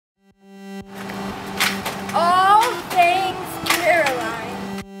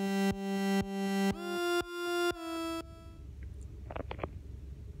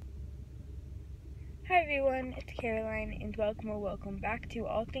Caroline, and welcome back to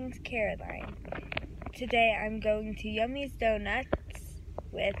All Things Caroline. Today I'm going to Yummy's Donuts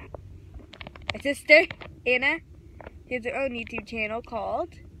with my sister, Anna. She has her own YouTube channel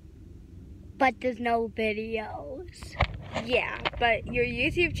called... But there's no videos. Yeah, but your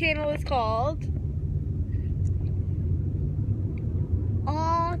YouTube channel is called...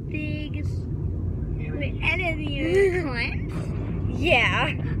 All Things with Anna the Unicorn. Yeah,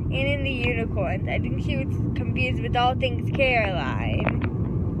 and in the Unicorns. I think she was confused with All Things Caroline.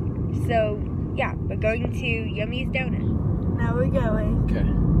 So, yeah, we're going to Yummy's Donuts. Now we're going. Okay.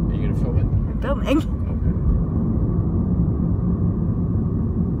 Are you going to film it? I'm filming.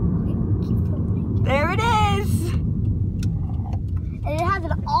 Keep filming. There it is! And it has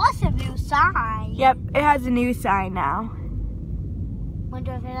an awesome new sign. Yep, it has a new sign now.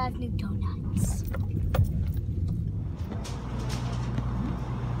 Wonder if it has new donuts.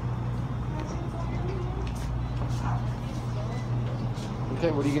 Okay,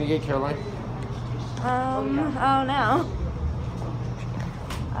 what are you going to get, Caroline? I don't know.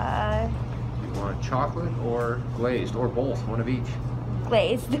 You want chocolate or glazed, or both, one of each?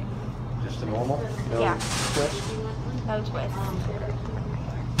 Glazed. Just a normal? No Yeah. twist? No twist.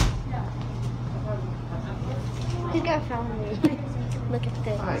 Who's gonna film me? Look at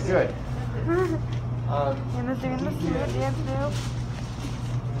this. Alright, good. Anna's doing the sweet dance now.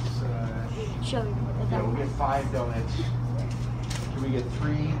 Show me. Yeah, we'll get 5 donuts. Can we get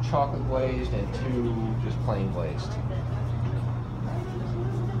 3 chocolate glazed and 2 just plain glazed?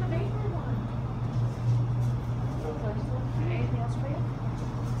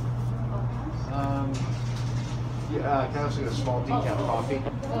 Yeah, can I also get a small decaf coffee?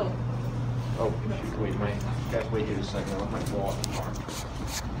 Oh, shoot, wait, guys, wait here a second. I left my wallet in the car.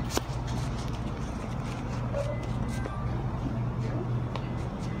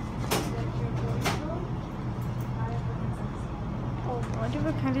 I wonder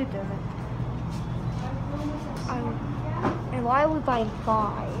what kind of donut. And why are we buying 5?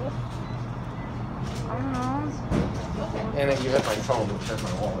 I don't know. And then you have my phone, which has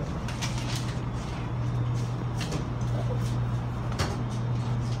my wallet.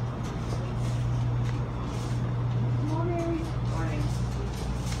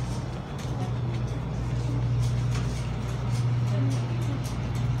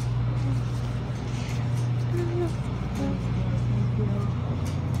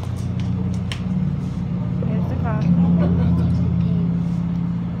 Here's the coffee.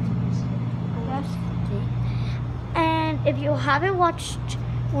 And if you haven't watched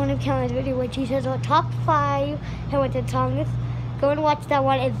one of Caroline's video where she says our top 5 Hamilton songs, go and watch that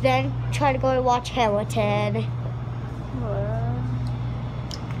one and then try to go and watch Hamilton.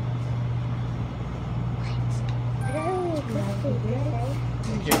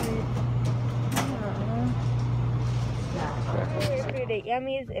 Thank you. We're food at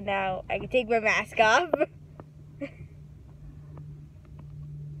Yummy's, and now I can take my mask off.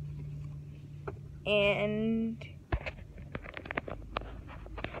 and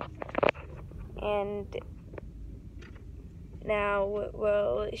now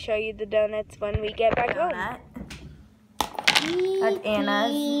we'll show you the donuts when we get back home. That's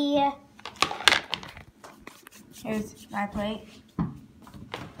Anna's. Here's my plate.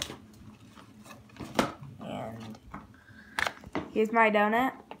 And here's my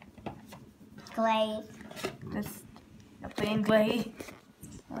donut. Glaze. Just a plain glaze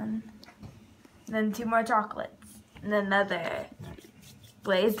one. And then 2 more chocolates. And then another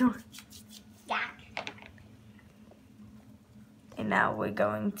glazed one. Yeah. And now we're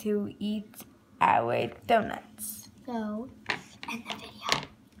going to eat our donuts. So, end the video.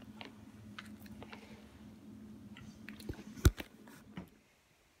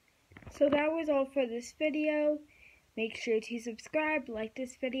 So that was all for this video. Make sure to subscribe, like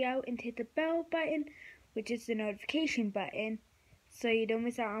this video, and hit the bell button, which is the notification button, so you don't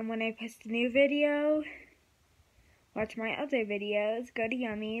miss out on when I post a new video. Watch my other videos, go to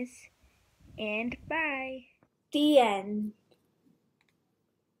Yummy's, and bye. The end.